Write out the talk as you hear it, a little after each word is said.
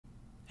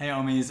Hey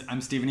Omis,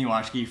 I'm Stephen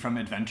Ewashkiw from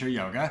Adventure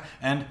Yoga,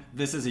 and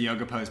this is a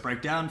yoga pose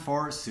breakdown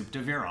for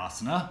Supta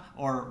Virasana,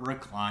 or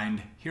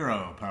Reclined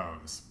Hero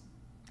Pose.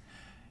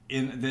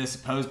 In this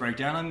pose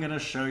breakdown, I'm going to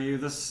show you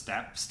the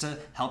steps to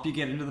help you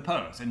get into the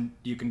pose, and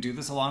you can do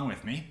this along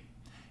with me.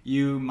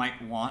 You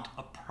might want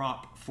a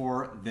prop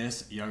for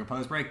this yoga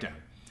pose breakdown.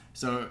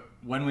 So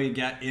when we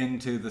get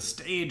into the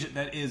stage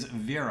that is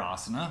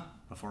Virasana,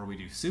 before we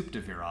do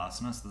Supta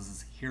Virasana, so this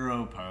is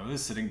hero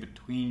pose, sitting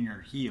between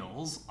your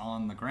heels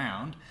on the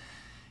ground.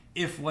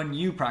 If when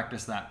you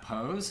practice that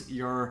pose,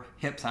 your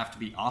hips have to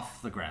be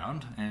off the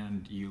ground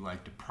and you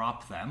like to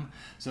prop them,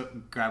 so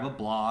grab a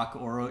block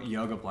or a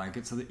yoga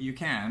blanket so that you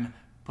can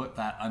put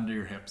that under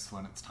your hips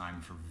when it's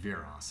time for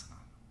Virasana.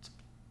 It's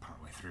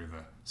partway through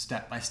the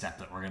step-by-step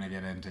that we're gonna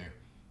get into.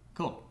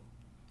 Cool.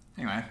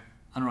 Anyway,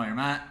 unroll your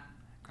mat,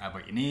 grab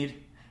what you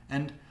need,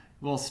 and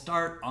we'll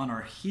start on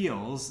our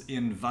heels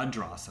in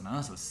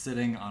Vajrasana, so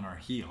sitting on our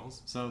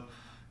heels. So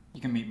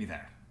you can meet me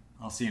there.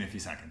 I'll see you in a few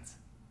seconds.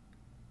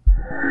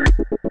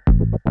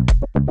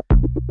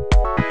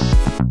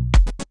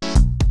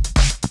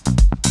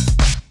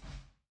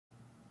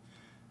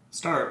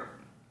 Start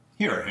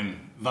here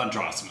in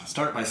Vajrasana.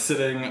 Start by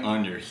sitting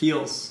on your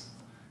heels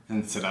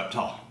and sit up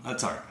tall.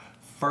 That's our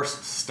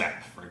first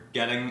step for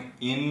getting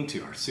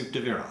into our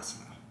Supta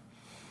Virasana.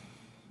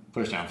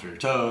 Push down through your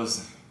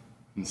toes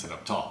and sit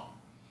up tall.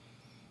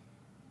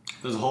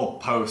 There's a whole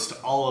post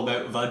all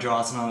about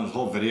Vajrasana, there's a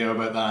whole video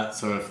about that,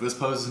 so if this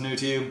pose is new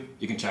to you,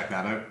 you can check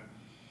that out.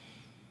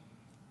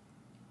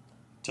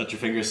 Touch your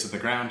fingers to the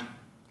ground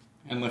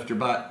and lift your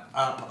butt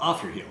up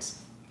off your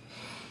heels.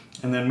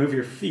 And then move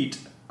your feet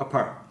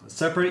apart.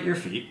 Separate your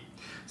feet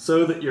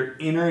so that your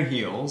inner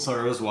heels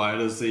are as wide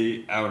as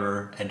the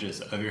outer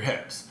edges of your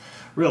hips.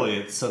 Really,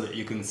 it's so that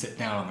you can sit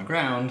down on the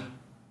ground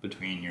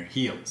between your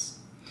heels.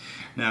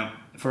 Now,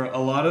 for a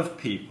lot of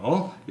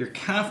people, your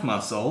calf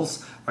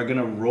muscles are going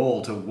to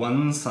roll to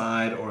one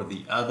side or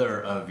the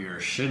other of your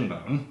shin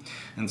bone.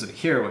 And so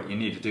here what you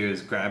need to do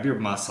is grab your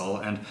muscle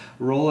and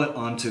roll it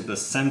onto the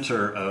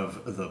center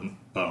of the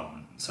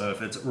bone. So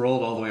if it's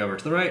rolled all the way over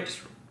to the right,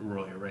 just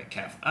roll your right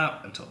calf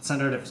up until it's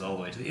centered. If it's all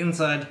the way to the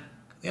inside, go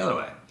the other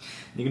way.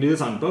 You can do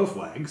this on both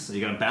legs, so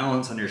you got to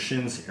balance on your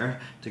shins here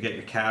to get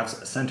your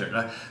calves centered.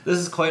 This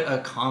is quite a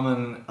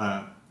common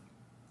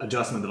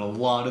adjustment that a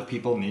lot of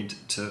people need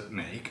to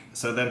make.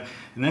 So then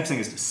the next thing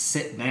is to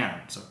sit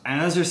down. So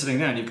as you're sitting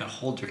down, you've got to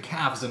hold your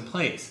calves in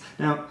place.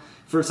 Now,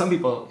 for some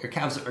people, your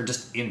calves are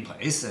just in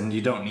place and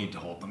you don't need to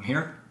hold them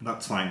here.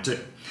 That's fine too.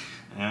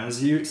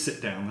 As you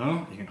sit down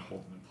though, you can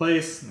hold them in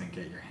place and then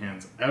get your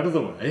hands out of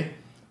the way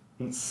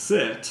and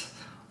sit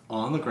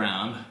on the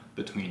ground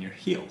between your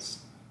heels.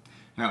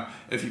 Now,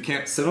 if you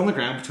can't sit on the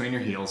ground between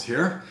your heels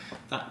here,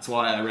 that's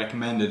why I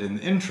recommended in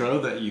the intro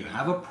that you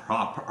have a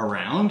prop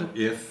around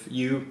if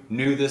you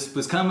knew this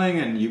was coming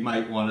and you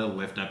might want to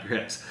lift up your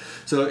hips.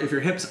 So if your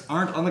hips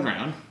aren't on the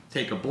ground,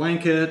 take a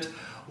blanket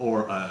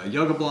or a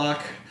yoga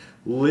block,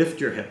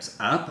 lift your hips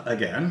up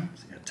again,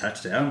 so you gotta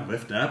touch down,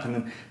 lift up, and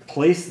then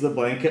place the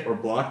blanket or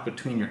block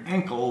between your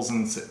ankles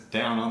and sit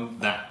down on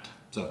that.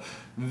 So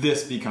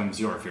this becomes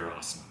your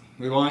Virasana.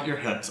 We want your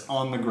hips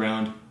on the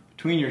ground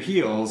between your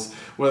heels,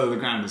 whether the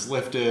ground is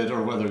lifted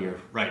or whether you're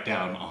right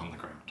down on the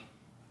ground.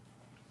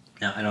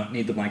 Now, I don't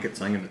need the blanket,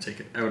 so I'm going to take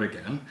it out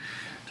again.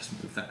 Just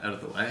move that out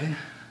of the way.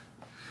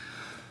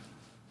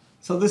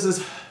 So this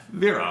is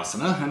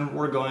Virasana, and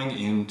we're going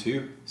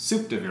into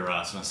Supta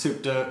Virasana.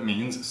 Supta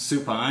means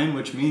supine,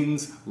 which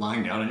means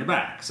lying down on your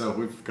back. So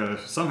we've got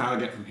to somehow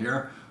get from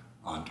here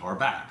onto our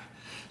back.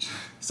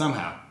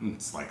 Somehow,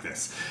 it's like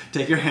this.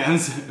 Take your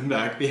hands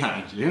back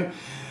behind you,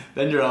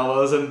 bend your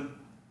elbows, and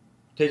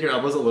take your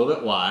elbows a little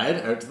bit wide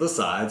out to the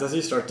sides as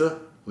you start to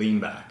lean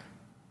back.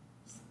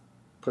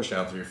 Push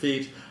down through your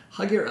feet,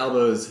 hug your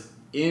elbows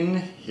in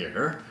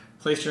here,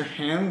 place your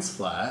hands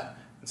flat,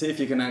 and see if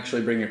you can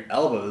actually bring your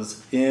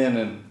elbows in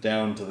and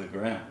down to the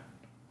ground.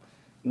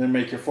 And then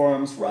make your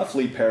forearms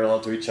roughly parallel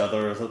to each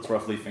other, so it's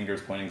roughly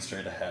fingers pointing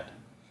straight ahead.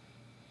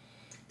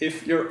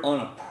 If you're on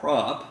a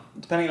prop,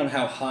 depending on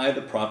how high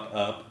the prop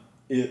up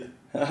is,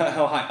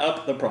 how high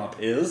up the prop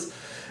is,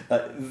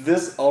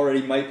 this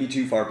already might be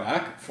too far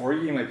back for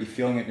you. You might be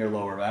feeling it in your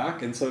lower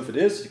back, and so if it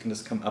is, you can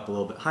just come up a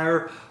little bit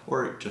higher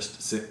or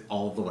just sit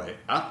all the way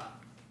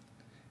up.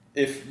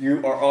 If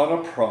you are on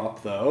a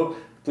prop though,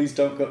 please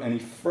don't go any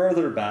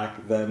further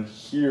back than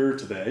here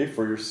today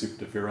for your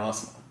Supta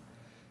Virasana.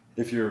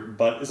 If your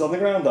butt is on the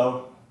ground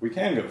though, we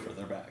can go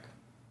further back.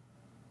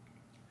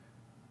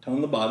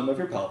 Tone the bottom of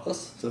your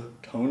pelvis, so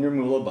tone your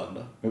Mula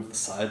Bandha. Move the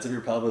sides of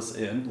your pelvis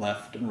in,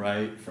 left and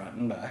right, front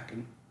and back,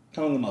 and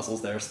tone the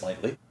muscles there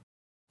slightly.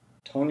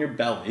 Tone your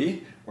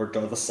belly, or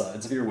draw the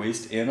sides of your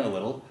waist in a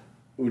little,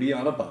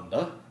 Uddiyana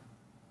Bandha.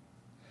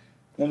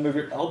 Then move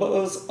your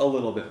elbows a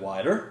little bit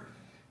wider,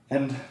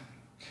 and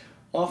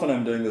often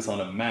I'm doing this on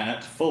a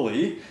mat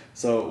fully,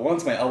 so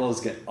once my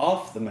elbows get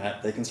off the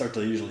mat, they can start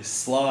to usually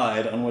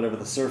slide on whatever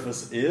the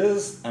surface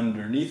is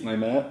underneath my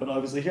mat, but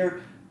obviously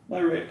here,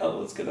 my right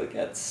elbow's gonna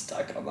get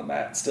stuck on the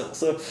mat still.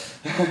 So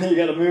you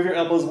gotta move your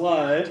elbows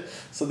wide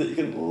so that you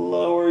can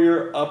lower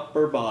your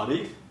upper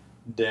body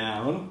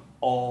down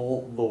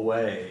all the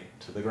way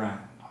to the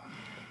ground.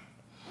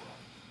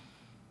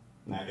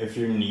 Now, if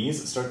your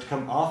knees start to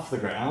come off the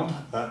ground,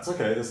 that's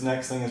okay. This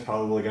next thing is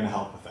probably gonna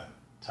help with that.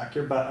 Tuck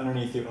your butt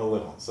underneath you a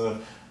little. So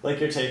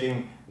like you're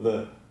taking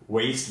the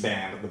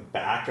waistband at the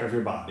back of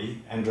your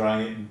body and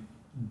drawing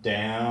it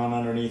down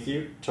underneath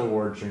you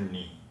towards your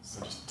knees.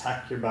 So just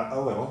tuck your butt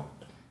a little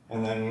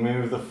and then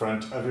move the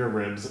front of your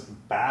ribs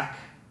back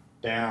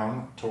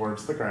down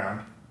towards the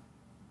ground.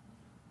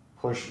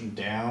 Push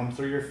down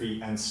through your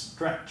feet and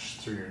stretch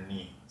through your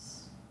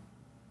knees.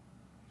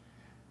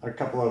 There are a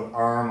couple of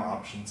arm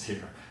options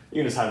here. You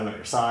can just have them at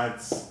your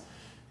sides.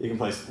 You can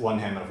place one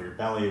hand over your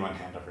belly, one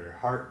hand over your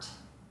heart.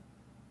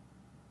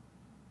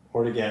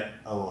 Or to get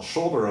a little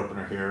shoulder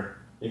opener here,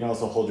 you can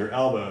also hold your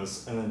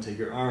elbows and then take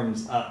your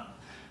arms up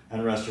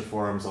and rest your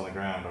forearms on the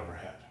ground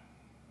overhead.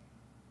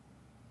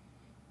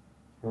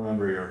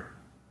 Remember your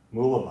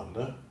Mula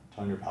Bandha,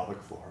 tone your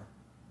pelvic floor.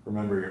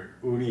 Remember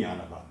your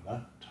Uddiyana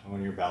Bandha,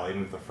 tone your belly,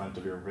 move the front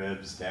of your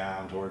ribs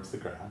down towards the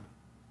ground.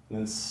 And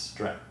then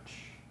stretch.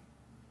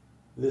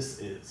 This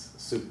is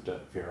Supta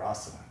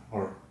Virasana,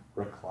 or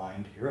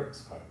Reclined Hero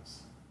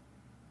Pose.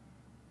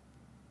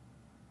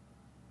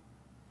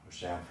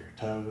 Push down for your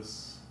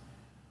toes,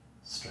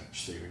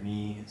 stretch through your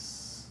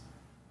knees,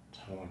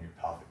 tone your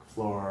pelvic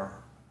floor,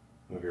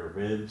 move your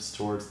ribs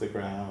towards the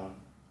ground,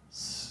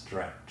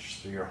 stretch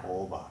through your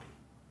whole body.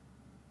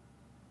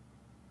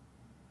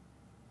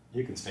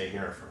 You can stay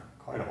here for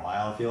quite a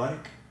while if you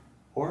like,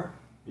 or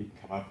you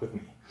can come up with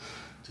me.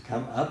 To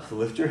come up,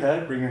 lift your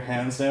head, bring your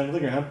hands down to the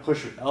ground,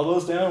 push your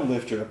elbows down,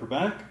 lift your upper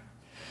back,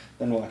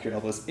 then walk your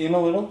elbows in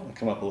a little and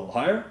come up a little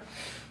higher,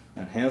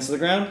 and hands to the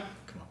ground,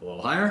 come up a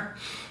little higher,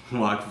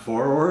 walk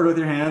forward with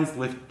your hands,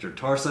 lift your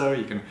torso.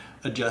 You can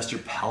adjust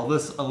your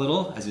pelvis a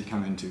little as you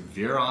come into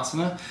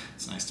Virasana.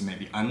 It's nice to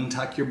maybe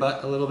untuck your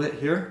butt a little bit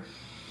here.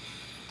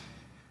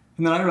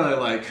 And then I really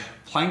like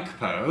plank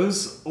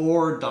pose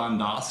or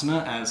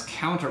Dandasana as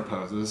counter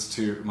poses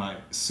to my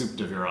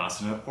Supta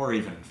Virasana or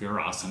even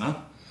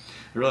Virasana.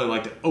 I really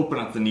like to open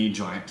up the knee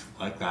joint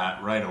like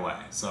that right away.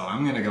 So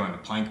I'm gonna go into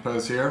plank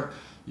pose here.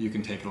 You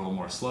can take it a little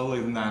more slowly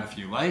than that if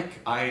you like.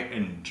 I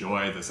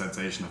enjoy the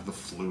sensation of the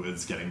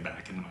fluids getting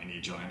back into my knee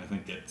joint. I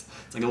think it's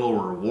like a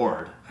little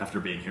reward after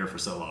being here for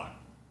so long.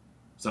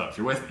 So if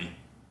you're with me,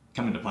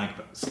 come into plank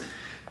pose.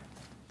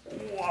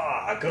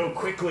 Wow, go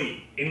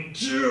quickly.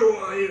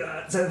 Enjoy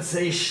that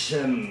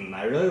sensation.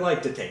 I really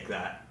like to take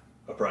that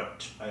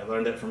approach. I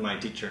learned it from my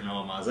teacher,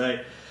 Noah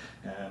Maze,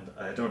 and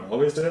I don't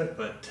always do it,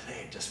 but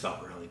today it just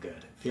felt really good.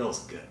 It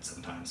feels good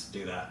sometimes to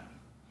do that.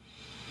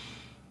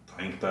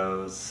 Plank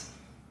pose.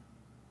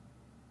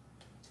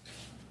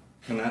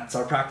 And that's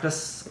our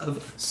practice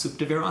of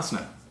Supta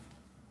Virasana.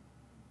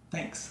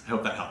 Thanks, I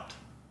hope that helped.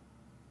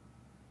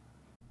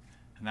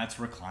 And that's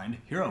Reclined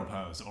Hero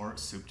Pose, or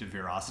Supta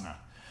Virasana.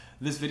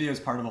 This video is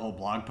part of a whole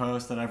blog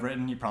post that I've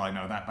written. You probably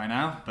know that by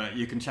now, but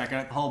you can check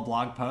out the whole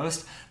blog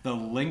post. The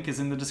link is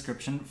in the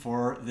description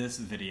for this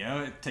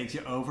video. It takes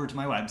you over to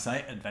my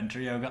website,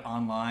 Adventure Yoga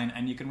Online,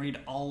 and you can read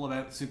all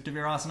about Supta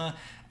Virasana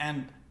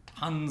and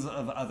tons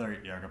of other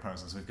yoga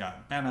poses. We've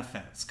got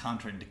benefits,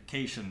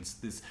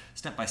 contraindications, these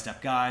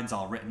step-by-step guides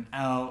all written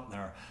out. There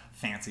are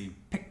fancy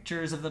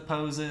pictures of the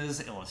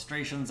poses,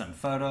 illustrations and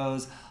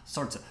photos,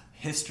 sorts of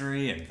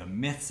history and the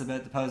myths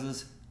about the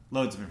poses.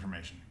 Loads of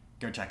information.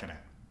 Go check it out.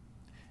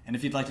 And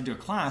if you'd like to do a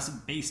class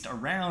based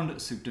around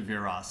Supta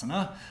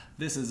Virasana,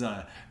 this is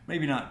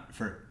maybe not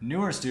for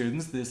newer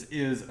students, this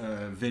is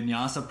a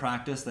vinyasa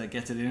practice that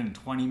gets it in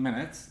 20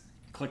 minutes.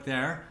 Click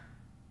there,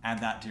 add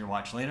that to your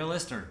watch later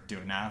list, or do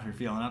it now if you're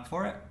feeling up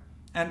for it.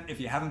 And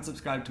if you haven't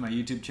subscribed to my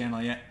YouTube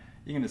channel yet,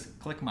 you can just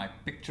click my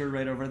picture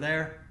right over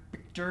there.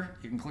 Picture,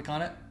 you can click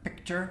on it,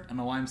 picture. I don't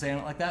know why I'm saying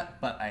it like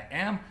that, but I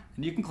am,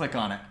 and you can click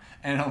on it,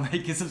 and it'll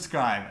make you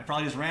subscribe. I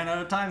probably just ran out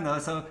of time though,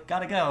 so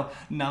gotta go.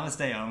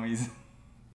 Namaste, homies.